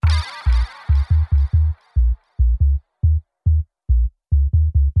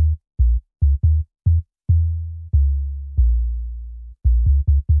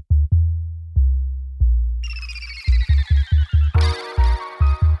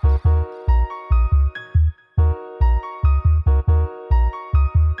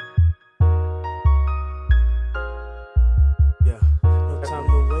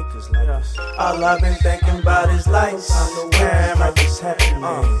All I've been thinking about is lights, camera,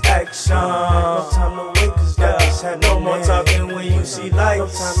 action. No time to wait, cause that's happening. No more talking when you see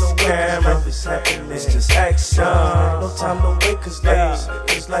lights, camera, it's just action. No time to wait, cause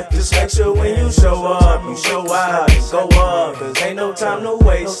it's like just make sure when you show up, you show out and go up, cause ain't no time to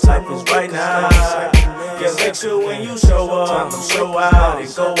waste, life is right now. Yeah, make sure when you show up, you show out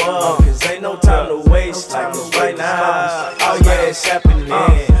and go up, cause ain't no time to waste, life is right now. Oh yeah, it's happening.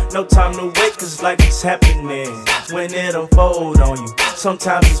 No time to wait, cause life is happening. When it unfold on you,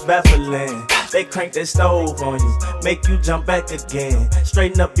 sometimes it's baffling. They crank that stove on you, make you jump back again.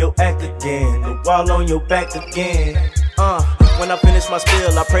 Straighten up your act again, the wall on your back again. When I finish my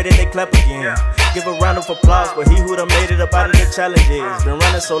spiel, I pray that they clap again. Give a round of applause for he who done made it up out of the challenges. Been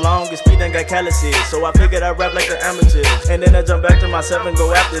running so long, his feet done got calluses. So I figured I'd rap like the amateurs. And then I jump back to myself and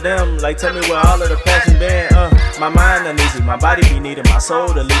go after them. Like tell me where all of the passion been. My mind uneasy, my body be needing my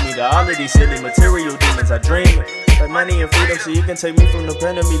soul to lead me to all of these silly material demons. I dream it. Like money and freedom, so you can take me from the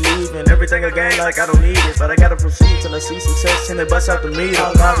pen to me leaving. Everything I gain like I don't need it, but I gotta proceed till I see success and it busts out the meter.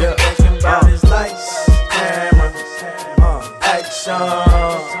 All I've been thinking about is lights, camera, action.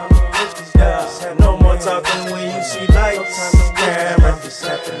 No more talking when you see lights, camera,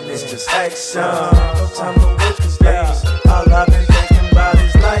 it's just action. No time to wait, cause all I've been thinking about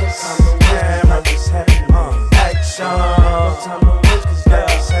is lights, camera, action. No time to wait,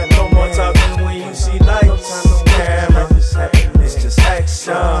 cause no more talking when you see lights, camera, it's just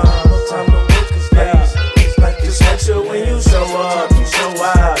action. No time to wait, cause it's like just make sure when you show up, you show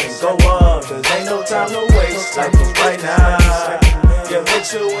out and go up, cause ain't no time to waste, life is right now. Yeah, make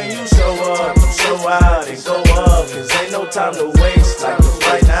sure when you show up, you show out and go up, cause ain't no time to waste, life is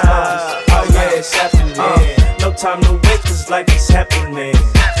right now. Oh yeah, it's happening. No time to wait, cause life is happening.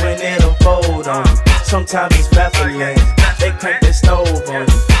 When it unfold on you, sometimes it's baffling. They crank that stove on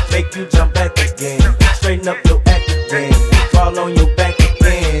you, make you jump back again. Straighten up your act again, fall on your back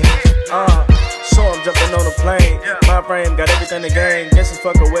again. So I'm jumping on a plane. My frame got everything to gain. Guess it's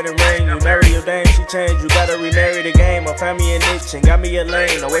fuck a wedding ring. You marry your dame, she changed. You gotta remarry the game. My family an itch and got me a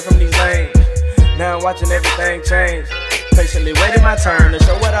lane away from these lanes. Now I'm watching everything change. Patiently waiting my turn to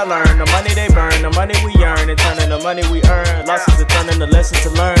show what I learned. The money they burn, the money we earn, and turning the money we earn. Losses to turn into lessons to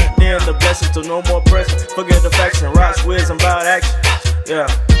learn. Then the blessings to no more pressure. Forget the faction, rocks, wisdom about action. Yeah.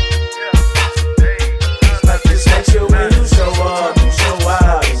 Just make sure when you show up, you show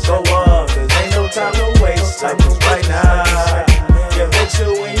out and go up, cause ain't no time to waste, life is right now. Yeah, make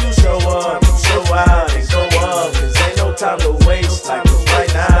sure when you show up, you show out and go up, cause ain't no time to waste, life is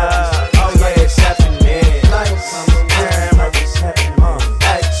right now. Oh yeah, it's happening. Lights, camera,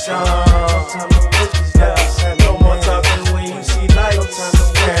 action. No more talking when you see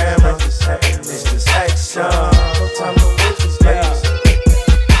lights, camera, it's just action. No time to waste, lights,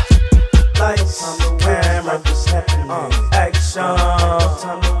 camera, action.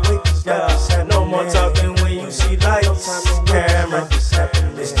 No more time.